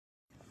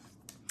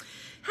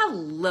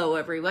Hello,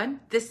 everyone.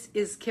 This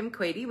is Kim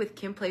Quady with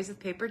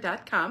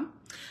KimPlaysWithPaper.com.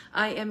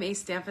 I am a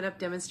Stampin' Up!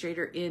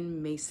 Demonstrator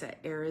in Mesa,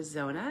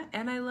 Arizona,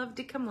 and I love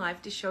to come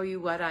live to show you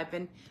what I've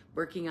been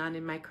working on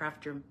in my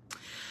craft room.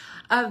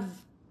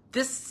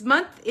 This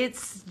month,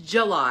 it's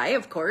July,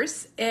 of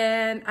course,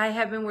 and I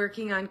have been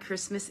working on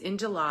Christmas in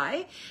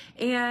July,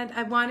 and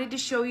I wanted to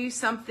show you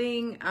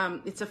something.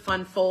 It's a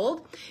fun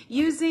fold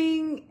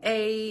using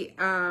a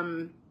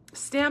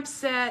stamp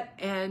set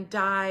and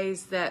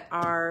dies that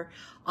are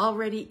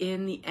already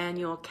in the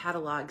annual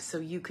catalog, so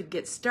you could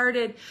get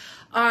started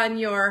on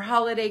your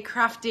holiday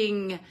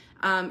crafting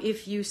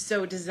if you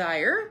so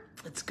desire.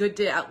 It's good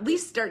to at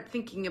least start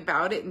thinking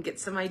about it and get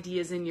some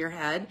ideas in your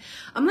head.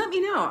 Let me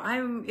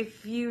know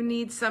if you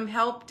need some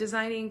help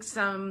designing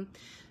some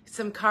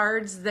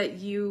cards that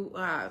you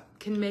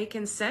can make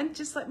and send.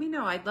 Just let me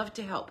know. I'd love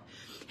to help.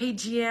 Hey,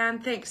 Jeanne,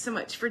 thanks so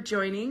much for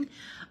joining.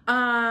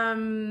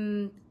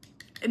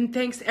 And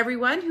thanks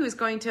everyone who is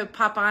going to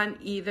pop on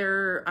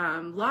either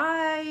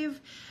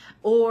live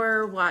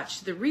or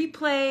watch the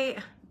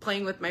replay.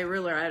 Playing with my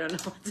ruler, I don't know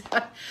what's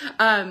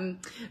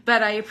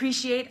but I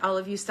appreciate all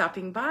of you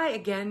stopping by.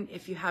 Again,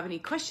 if you have any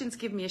questions,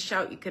 give me a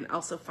shout. You can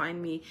also find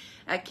me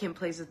at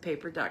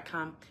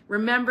KimPlaysWithPaper.com.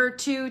 Remember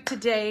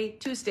today,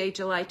 Tuesday,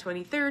 July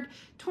 23rd,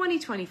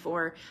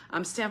 2024,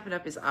 Stampin'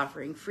 Up! Is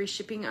offering free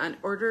shipping on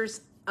orders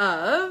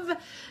of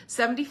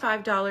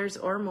 $75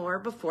 or more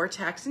before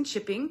tax and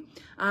shipping.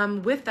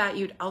 With that,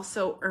 you'd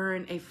also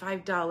earn a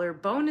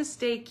 $5 bonus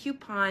day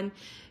coupon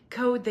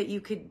code that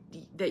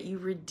you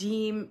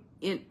redeem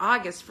in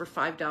August for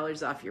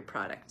 $5 off your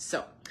product.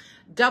 So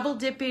double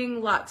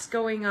dipping, lots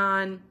going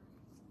on.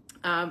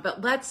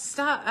 But let's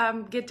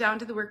get down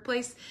to the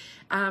workplace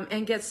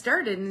and get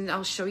started, and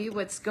I'll show you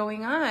what's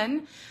going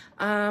on,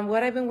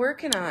 what I've been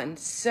working on.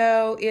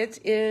 So it's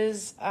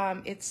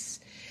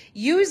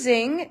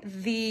using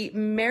the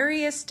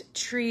Merriest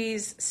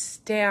Trees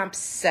stamp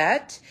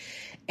set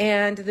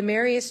and the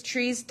Merriest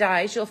Trees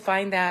dies. You'll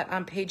find that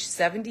on page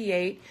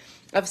 78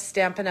 of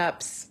Stampin'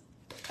 Up's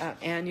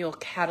annual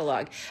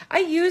catalog. I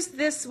used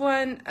this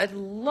one a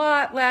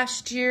lot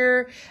last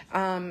year,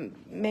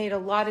 made a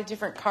lot of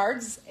different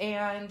cards,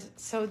 and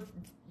so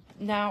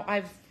now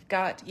I've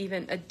got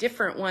even a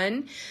different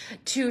one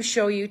to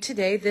show you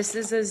today. This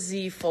is a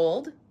Z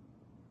fold.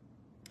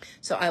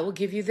 So I will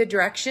give you the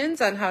directions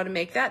on how to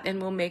make that,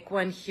 and we'll make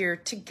one here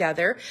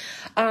together.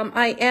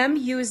 I am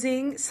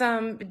using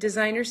some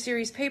designer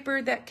series paper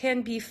that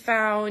can be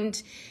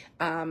found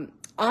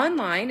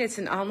online. It's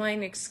an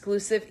online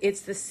exclusive.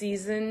 It's the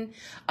Season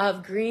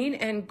of Green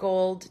and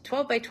Gold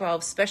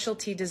 12x12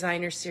 Specialty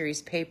Designer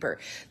Series paper.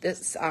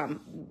 This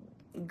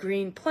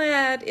green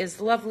plaid is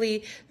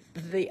lovely.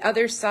 The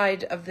other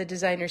side of the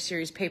designer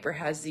series paper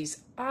has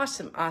these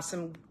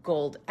awesome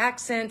gold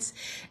accents,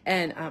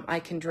 and I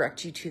can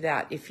direct you to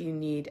that if you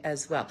need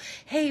as well.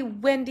 Hey,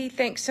 Wendy,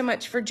 thanks so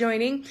much for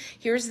joining.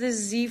 Here's the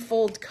Z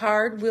fold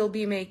card we'll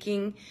be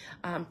making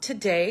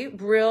today.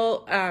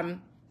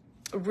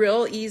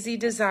 Real easy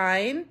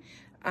design,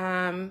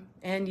 and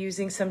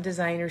using some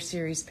designer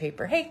series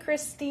paper. Hey,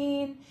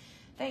 Christine,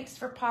 thanks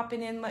for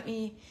popping in. Let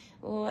me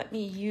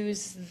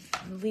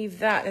leave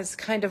that as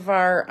kind of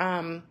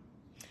our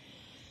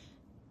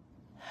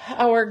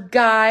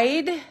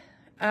guide.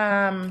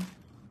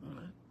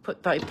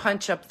 Put my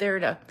punch up there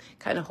to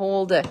kind of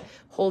hold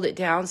it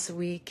down so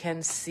we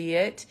can see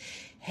it.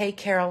 Hey,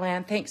 Carol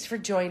Ann, thanks for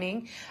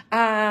joining.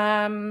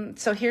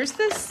 So here's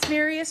the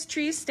Merriest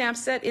Trees stamp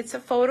set. It's a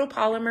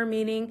photopolymer,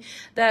 meaning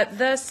that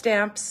the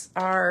stamps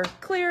are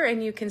clear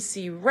and you can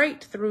see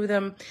right through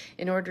them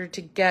in order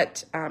to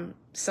get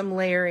some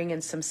layering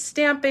and some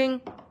stamping.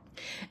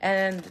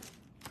 And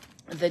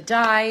the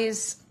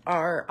dies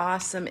are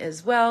awesome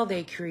as well.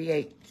 They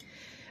create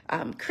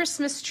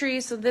Christmas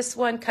tree. So this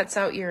one cuts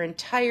out your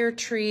entire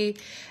tree.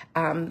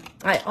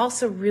 I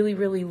also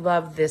really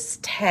love this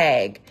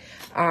tag.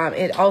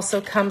 It also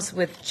comes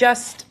with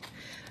just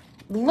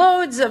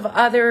loads of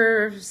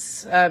other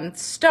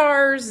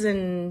stars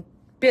and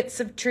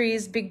bits of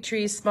trees, big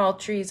trees, small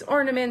trees,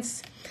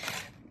 ornaments,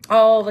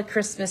 all the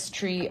Christmas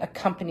tree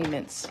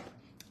accompaniments.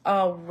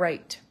 All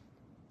right.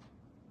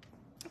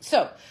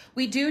 So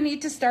we do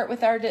need to start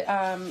with our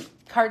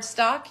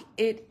cardstock.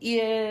 It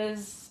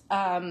is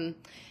 8.5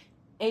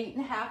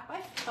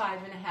 by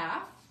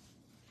 5.5.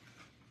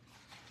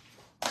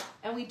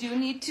 And we do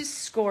need to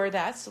score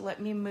that, so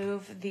let me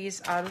move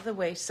these out of the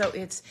way. So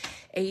it's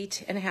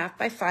 8.5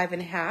 by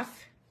 5.5.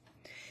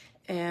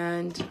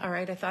 And all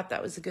right, I thought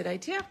that was a good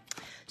idea.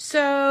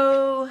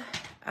 So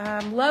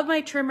love my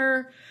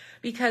trimmer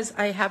because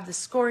I have the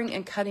scoring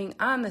and cutting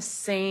on the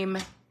same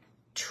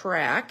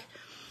track.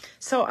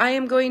 So I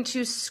am going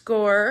to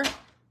score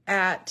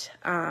at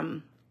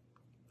 4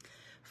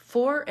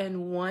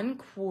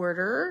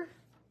 1/4.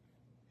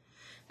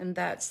 And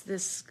that's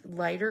this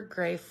lighter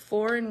gray,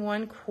 4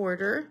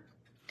 1/4.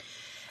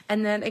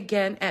 And then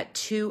again at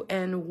 2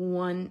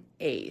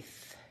 1/8.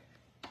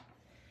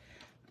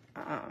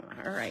 All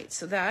right,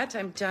 so that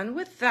I'm done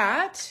with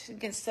that. You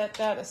can set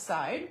that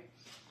aside.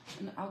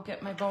 And I'll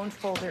get my bone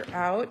folder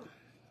out.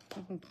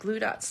 Glue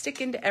dots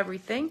stick into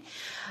everything.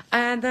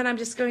 And then I'm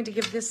just going to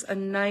give this a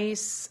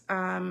nice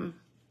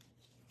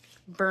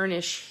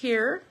burnish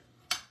here.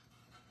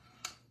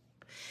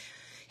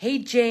 Hey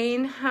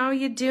Jane, how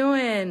you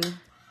doing?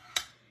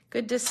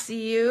 Good to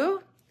see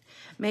you.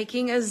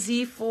 Making a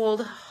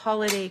Z-fold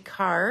holiday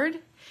card,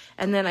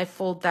 and then I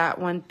fold that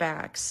one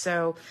back.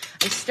 So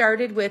I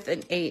started with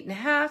an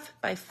 8.5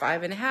 by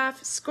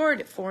 5.5, scored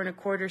at 4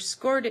 1/4,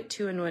 scored at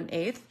 2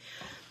 1/8,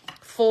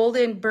 fold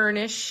and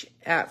burnish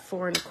at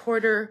 4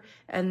 1/4,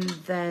 and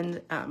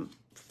then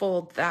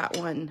fold that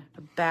one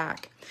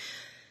back.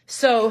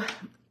 So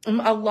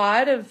a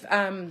lot of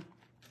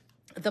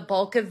the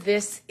bulk of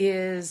this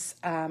is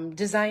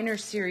designer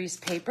series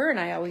paper, and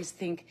I always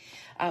think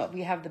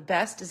we have the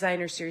best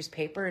designer series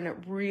paper, and it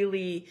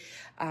really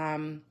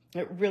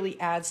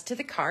adds to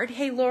the card.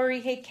 Hey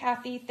Lori, hey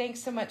Kathy,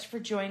 thanks so much for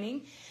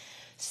joining.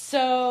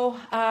 So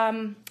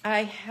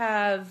I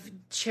have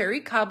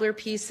cherry cobbler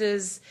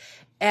pieces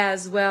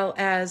as well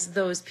as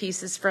those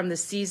pieces from the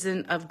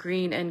Season of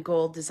Green and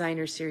Gold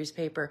designer series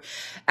paper.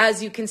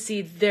 As you can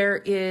see, there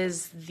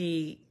is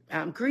the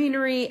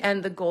greenery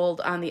and the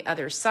gold on the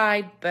other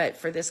side, but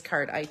for this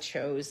card, I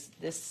chose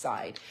this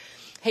side.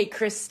 Hey,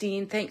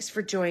 Christine, thanks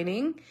for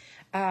joining.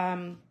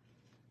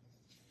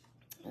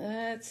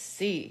 Let's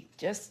see,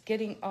 just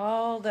getting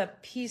all the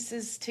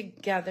pieces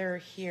together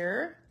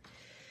here.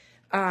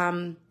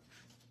 Again,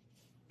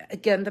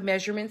 the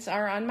measurements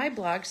are on my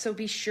blog, so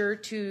be sure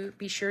to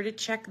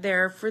check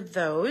there for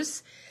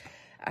those.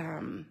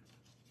 And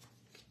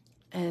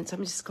so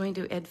I'm just going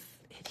to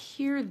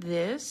adhere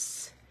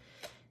this.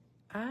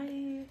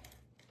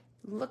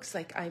 Looks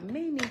like I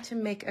may need to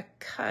make a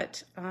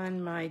cut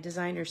on my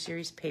designer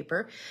series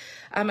paper.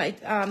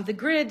 The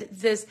grid,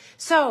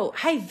 so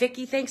hi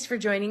Vicki, thanks for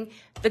joining.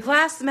 The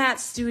Glass Mat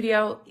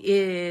Studio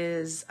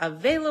is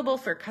available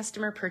for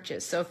customer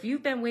purchase. So if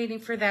you've been waiting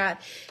for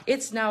that,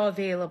 it's now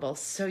available.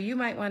 So you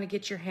might want to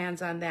get your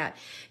hands on that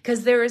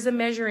because there is a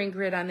measuring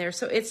grid on there.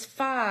 So it's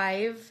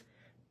 5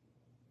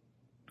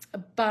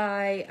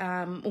 by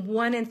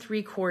 1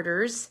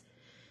 3/4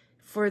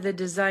 for the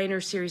designer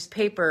series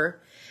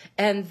paper,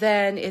 and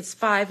then it's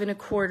 5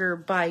 1/4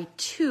 by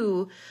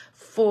 2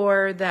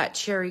 for that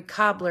cherry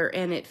cobbler,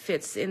 and it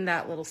fits in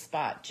that little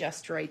spot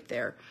just right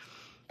there.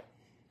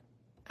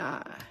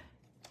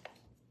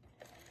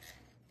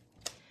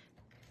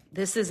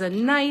 This is a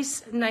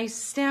nice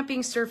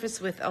stamping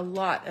surface with a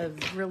lot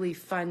of really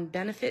fun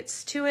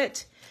benefits to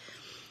it.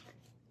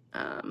 So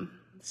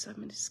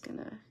I'm just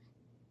gonna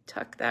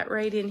tuck that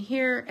right in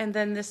here, and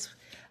then this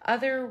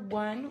other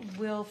one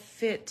will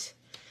fit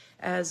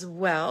as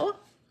well.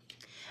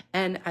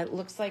 And it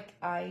looks like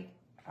I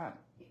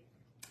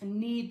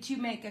need to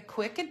make a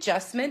quick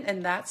adjustment,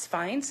 and that's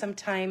fine.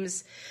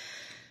 Sometimes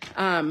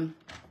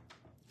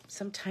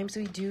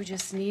we do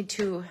just need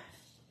to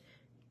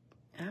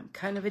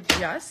kind of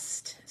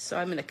adjust. So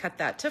I'm going to cut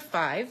that to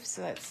 5.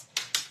 So that's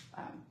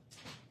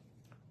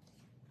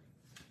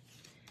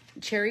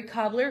cherry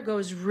cobbler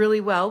goes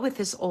really well with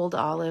this old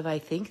olive, I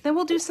think. Then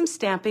we'll do some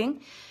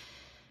stamping.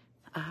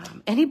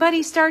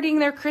 Anybody starting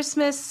their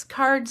Christmas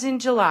cards in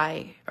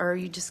July, or are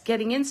you just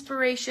getting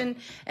inspiration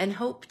and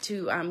hope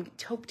to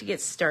get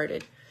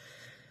started?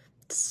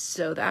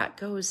 So that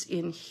goes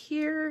in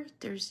here.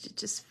 It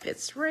just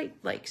fits right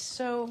like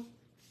so.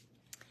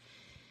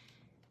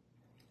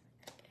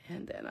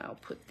 And then I'll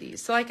put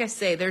these. So like I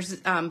say,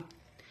 there's a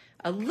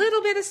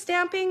little bit of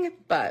stamping,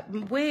 but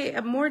way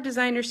more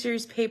designer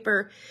series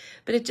paper,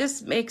 but it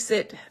just makes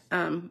it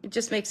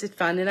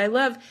fun. And I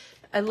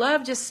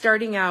love just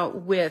starting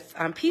out with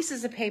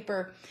pieces of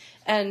paper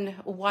and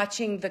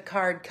watching the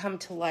card come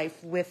to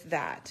life with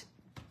that.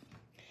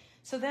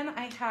 So then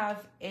I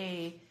have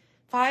a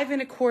 5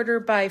 1/4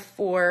 by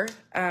 4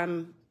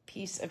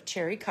 piece of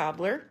cherry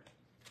cobbler.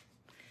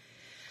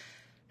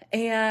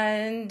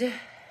 And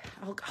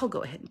I'll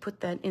go ahead and put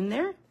that in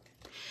there.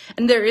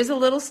 And there is a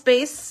little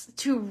space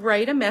to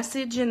write a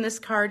message in this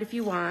card if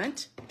you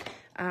want.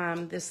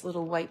 This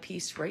little white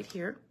piece right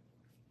here.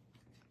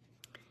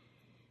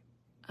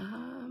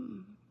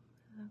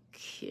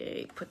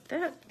 Okay, put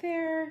that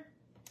there.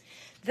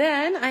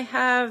 Then I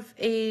have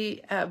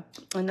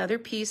another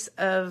piece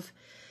of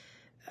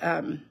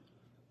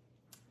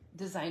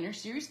designer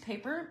series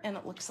paper, and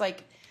it looks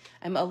like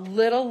I'm a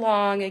little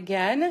long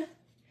again.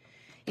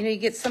 You know, you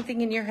get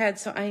something in your head,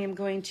 so I am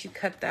going to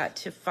cut that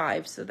to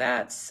 5. So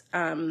that's,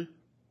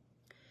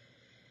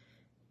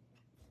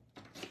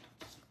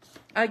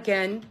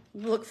 again,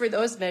 look for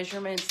those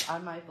measurements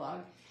on my blog,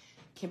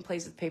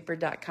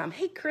 kimplayswithpaper.com.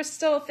 Hey,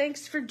 Crystal,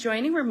 thanks for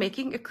joining. We're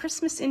making a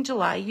Christmas in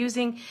July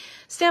using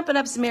Stampin'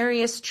 Up's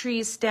Merriest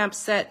Trees stamp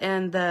set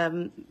and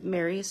the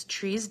Merriest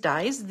Trees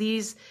dies.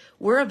 These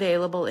were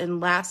available in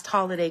last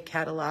holiday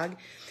catalog,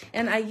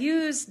 and I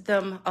used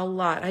them a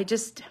lot.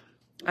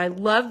 I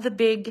love the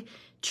big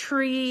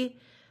tree.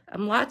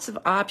 Lots of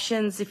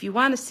options. If you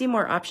want to see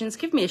more options,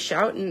 give me a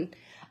shout and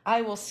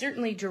I will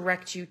certainly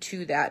direct you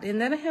to that. And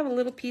then I have a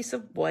little piece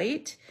of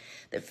white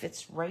that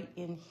fits right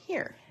in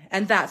here.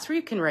 And that's where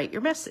you can write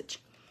your message.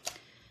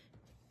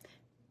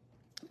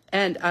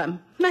 And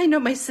I know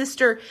my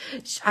sister,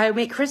 I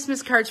make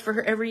Christmas cards for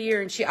her every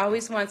year, and she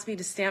always wants me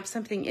to stamp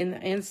something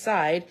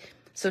inside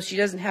so she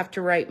doesn't have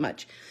to write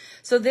much.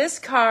 So this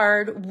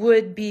card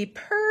would be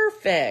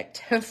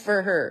perfect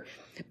for her.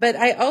 But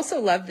I also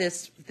love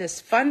this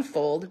fun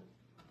fold.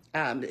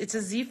 It's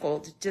a Z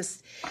fold,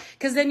 just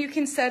because then you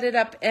can set it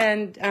up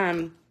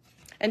and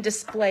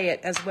display it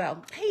as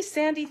well. Hey,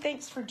 Sandy,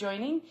 thanks for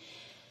joining.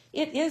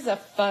 It is a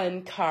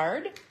fun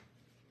card.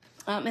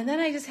 And then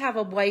I just have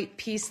a white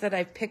piece that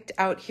I've picked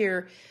out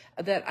here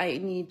that I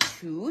need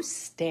to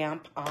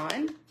stamp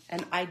on.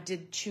 And I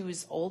did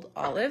choose Old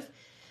Olive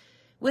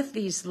with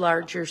these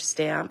larger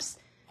stamps.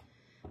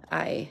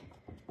 I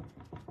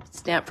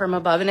stamp from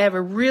above, and I have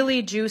a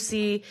really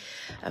juicy,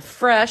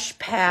 fresh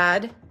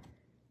pad.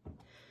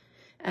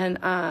 And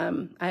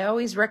I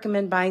always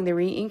recommend buying the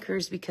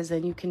re-inkers because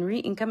then you can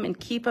re-ink them and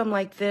keep them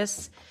like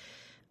this.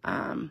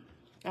 All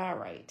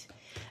right.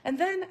 And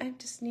then I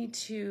just need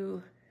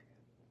to,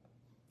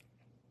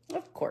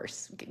 of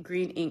course, get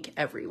green ink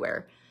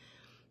everywhere.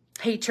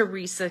 Hey,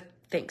 Teresa,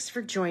 thanks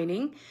for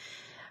joining.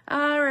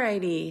 All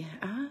righty.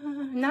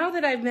 Now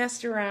that I've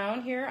messed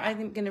around here,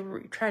 I'm going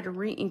to try to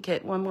re-ink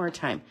it one more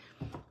time.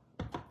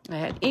 I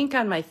had ink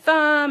on my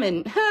thumb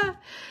and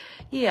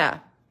yeah,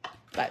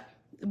 but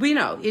we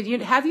know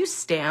have you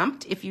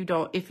stamped if you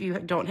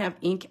don't have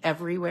ink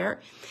everywhere.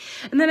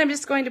 And then I'm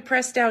just going to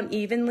press down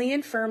evenly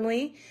and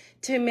firmly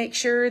to make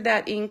sure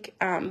that ink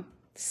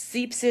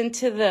seeps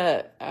into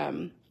the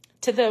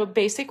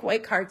basic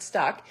white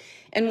cardstock.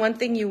 And one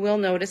thing you will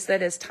notice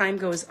that as time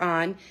goes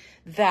on,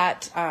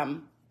 that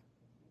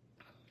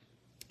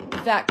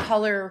that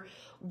color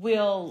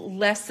will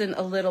lessen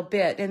a little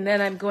bit. And then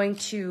I'm going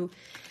to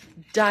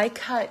die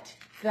cut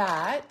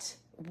that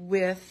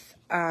with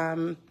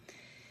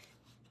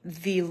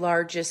the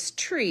largest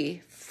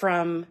tree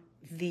from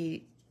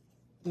the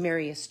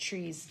Merriest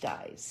trees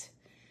dies.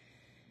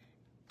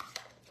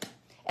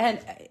 And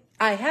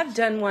I have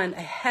done one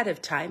ahead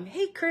of time.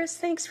 Hey, Chris,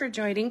 thanks for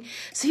joining.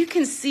 So you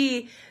can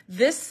see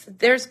this,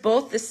 there's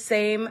both the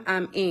same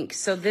ink.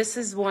 So this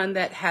is one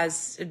that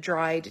has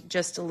dried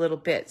just a little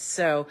bit.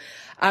 So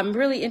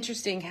really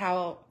interesting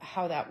how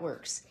that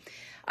works.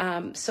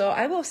 So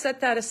I will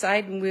set that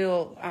aside and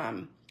we'll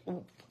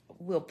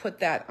put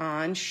that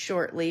on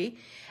shortly.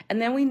 And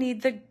then we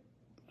need the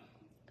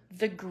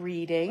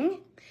greeting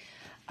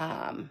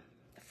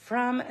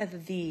from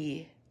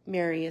the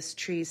Merriest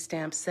Trees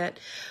stamp set.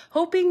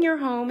 Hoping your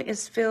home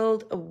is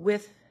filled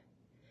with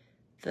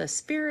the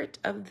spirit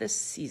of the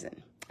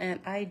season. And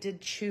I did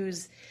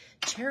choose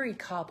cherry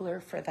cobbler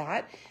for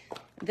that.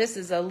 This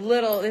is a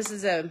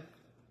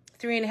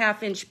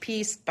 3.5 inch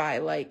piece by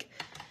like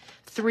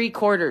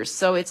 3/4.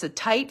 So it's a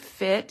tight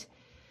fit.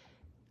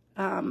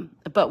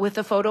 But with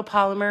the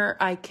photopolymer,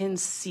 I can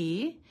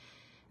see,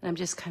 and I'm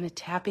just kind of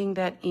tapping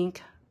that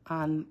ink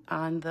on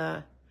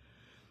the,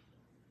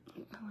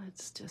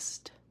 let's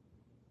just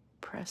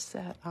press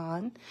that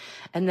on.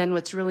 And then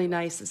what's really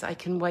nice is I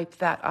can wipe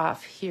that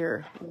off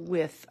here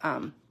with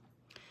that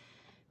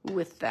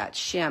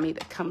chamois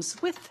that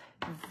comes with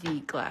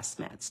the Glass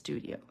Mat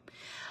Studio.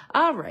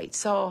 All right,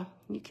 so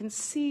you can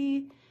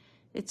see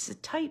it's a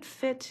tight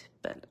fit,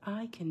 but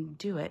I can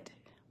do it.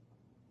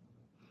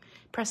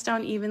 Press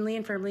down evenly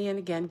and firmly, and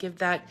again, give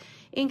that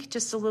ink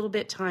just a little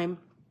bit time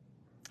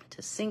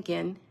to sink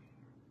in.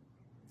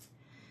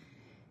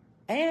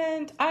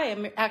 And I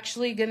am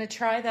actually going to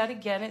try that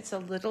again. It's a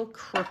little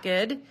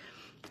crooked.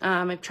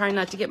 I'm trying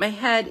not to get my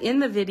head in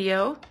the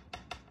video.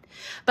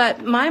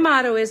 But my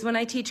motto is when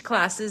I teach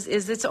classes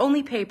is it's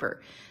only paper.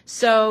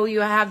 So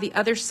you have the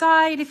other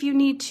side if you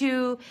need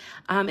to.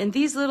 And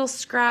these little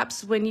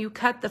scraps, when you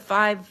cut the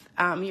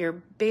your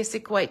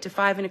basic white to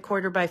 5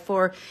 1/4 by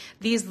 4,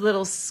 these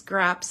little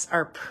scraps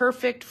are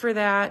perfect for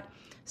that.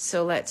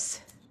 So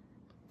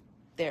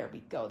there we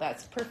go.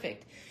 That's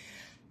perfect.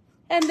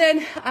 And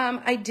then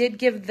I did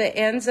give the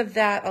ends of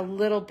that a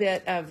little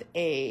bit of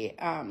a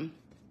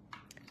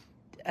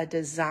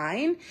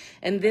design.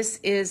 And this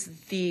is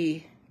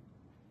the,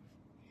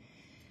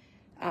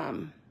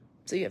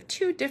 so you have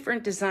 2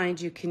 different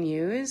designs you can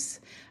use.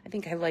 I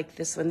think I like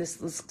this one.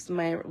 This looks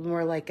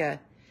more like a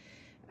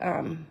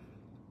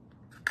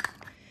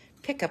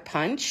pick a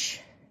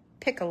punch,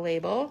 pick a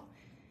label,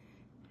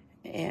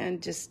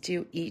 and just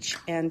do each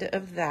end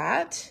of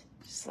that,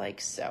 just like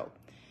so.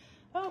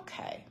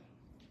 Okay.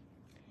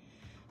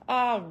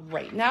 All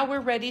right, now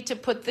we're ready to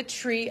put the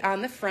tree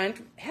on the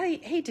front.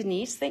 Hey,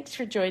 Denise, thanks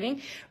for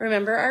joining.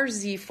 Remember our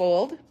Z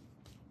fold.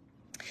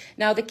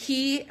 Now the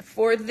key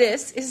for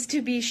this is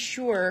to be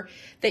sure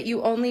that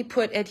you only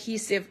put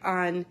adhesive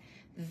on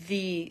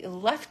the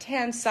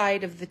left-hand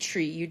side of the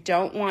tree. You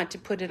don't want to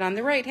put it on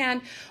the right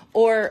hand,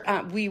 or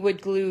we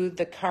would glue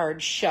the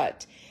card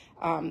shut.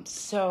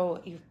 So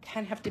you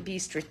kind of have to be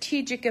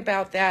strategic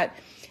about that.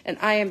 And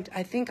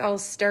I think I'll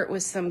start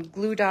with some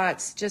glue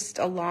dots just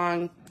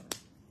along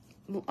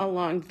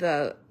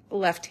the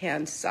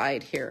left-hand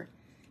side here.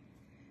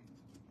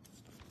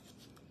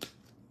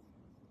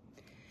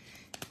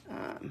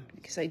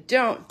 Because I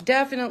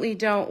definitely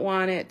don't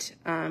want it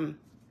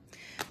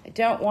I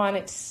don't want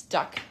it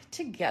stuck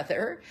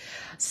together.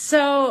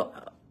 So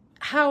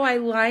how I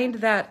lined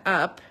that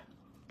up,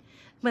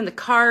 when the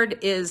card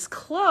is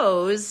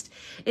closed,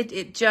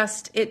 it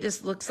just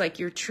looks like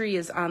your tree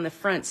is on the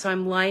front. So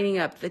I'm lining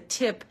up the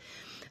tip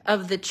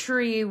of the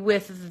tree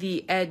with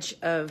the edge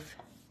of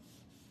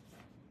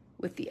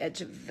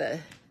the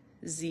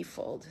Z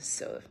fold.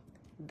 So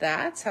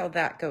that's how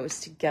that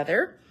goes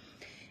together.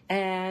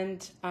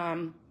 And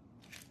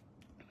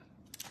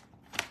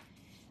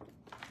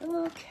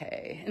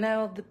okay, and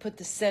I'll put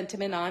the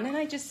sentiment on, and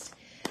I just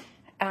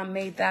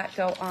made that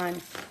go on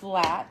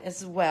flat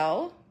as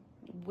well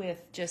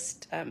with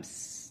just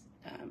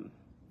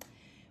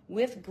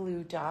with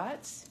glue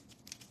dots.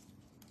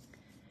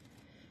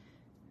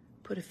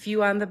 Put a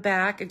few on the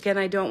back. Again,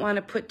 I don't want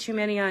to put too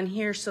many on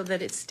here so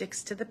that it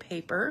sticks to the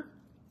paper.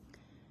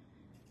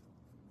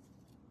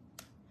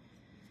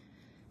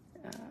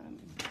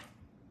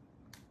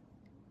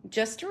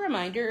 Just a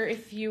reminder,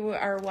 if you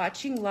are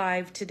watching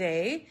live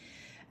today,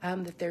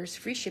 that there's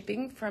free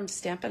shipping from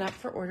Stampin' Up!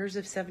 For orders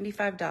of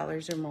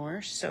 $75 or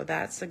more. So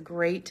that's a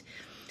great,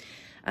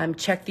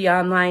 check the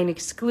online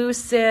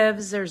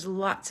exclusives. There's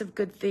lots of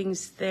good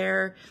things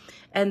there.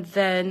 And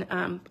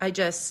then I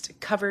just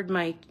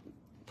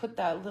put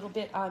that a little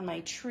bit on my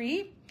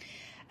tree.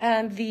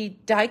 And the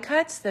die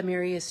cuts, the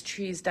Merriest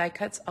Trees die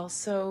cuts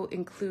also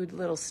include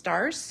little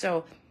stars.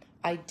 So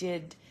I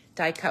did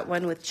die cut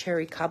one with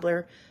cherry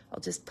cobbler. I'll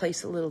just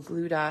place a little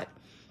glue dot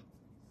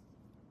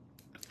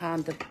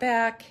on the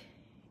back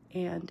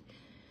and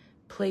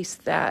place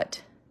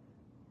that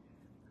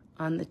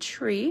on the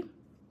tree.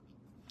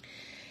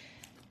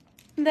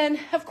 And then,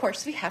 of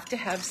course, we have to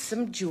have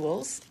some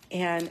jewels,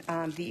 and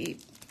the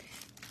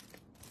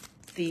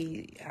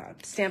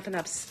Stampin'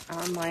 Up's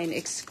online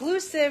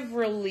exclusive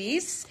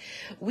release,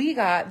 we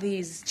got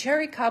these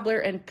cherry cobbler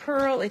and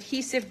pearl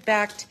adhesive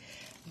backed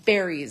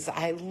berries.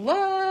 I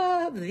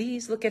love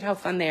these. Look at how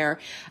fun they are.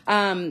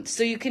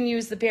 So you can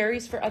use the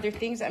berries for other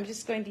things. I'm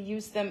just going to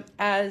use them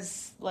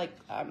as like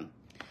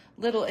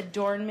little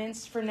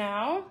adornments for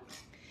now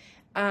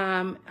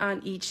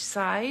on each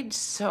side.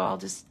 So I'll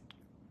just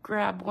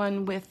grab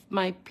one with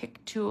my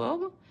pick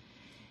tool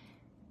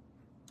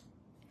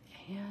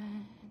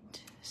and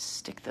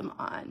stick them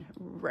on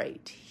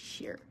right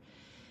here.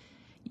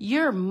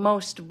 You're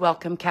most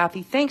welcome,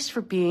 Kathy. Thanks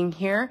for being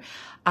here.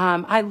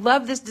 I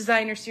love this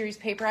designer series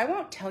paper. I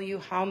won't tell you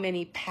how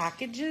many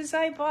packages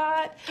I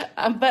bought,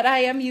 but I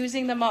am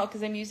using them all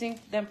because I'm using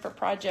them for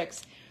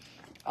projects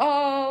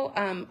all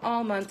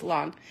month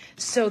long.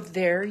 So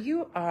there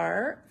you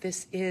are.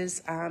 This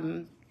is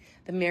the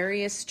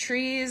Merriest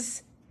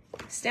Trees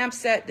stamp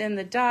set and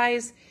the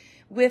dies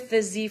with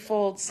the Z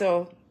fold,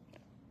 so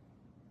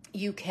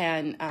you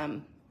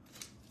can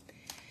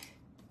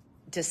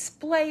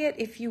display it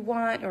if you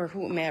want, or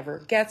whomever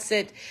gets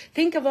it.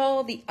 Think of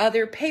all the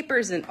other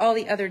papers and all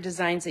the other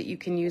designs that you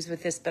can use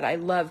with this, but I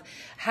love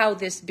how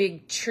this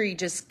big tree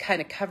just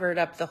kind of covered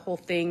up the whole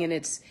thing, and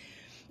it's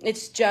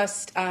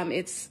just kind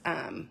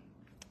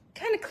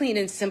of clean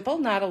and simple,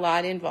 not a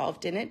lot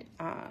involved in it.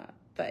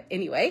 But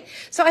anyway,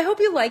 so I hope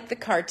you liked the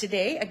card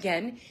today.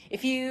 Again,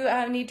 if you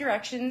need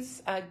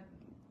directions,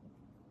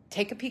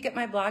 take a peek at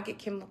my blog at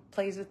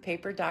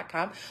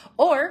kimplayswithpaper.com,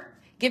 or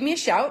give me a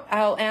shout.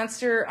 I'll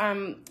answer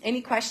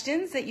any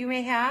questions that you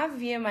may have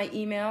via my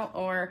email,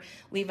 or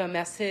leave a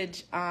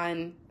message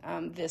on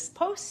this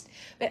post.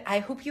 But I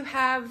hope you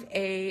have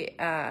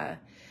a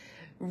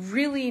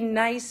really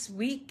nice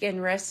week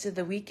and rest of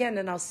the weekend,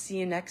 and I'll see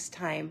you next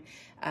time.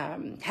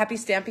 Happy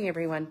stamping,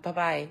 everyone.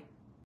 Bye-bye.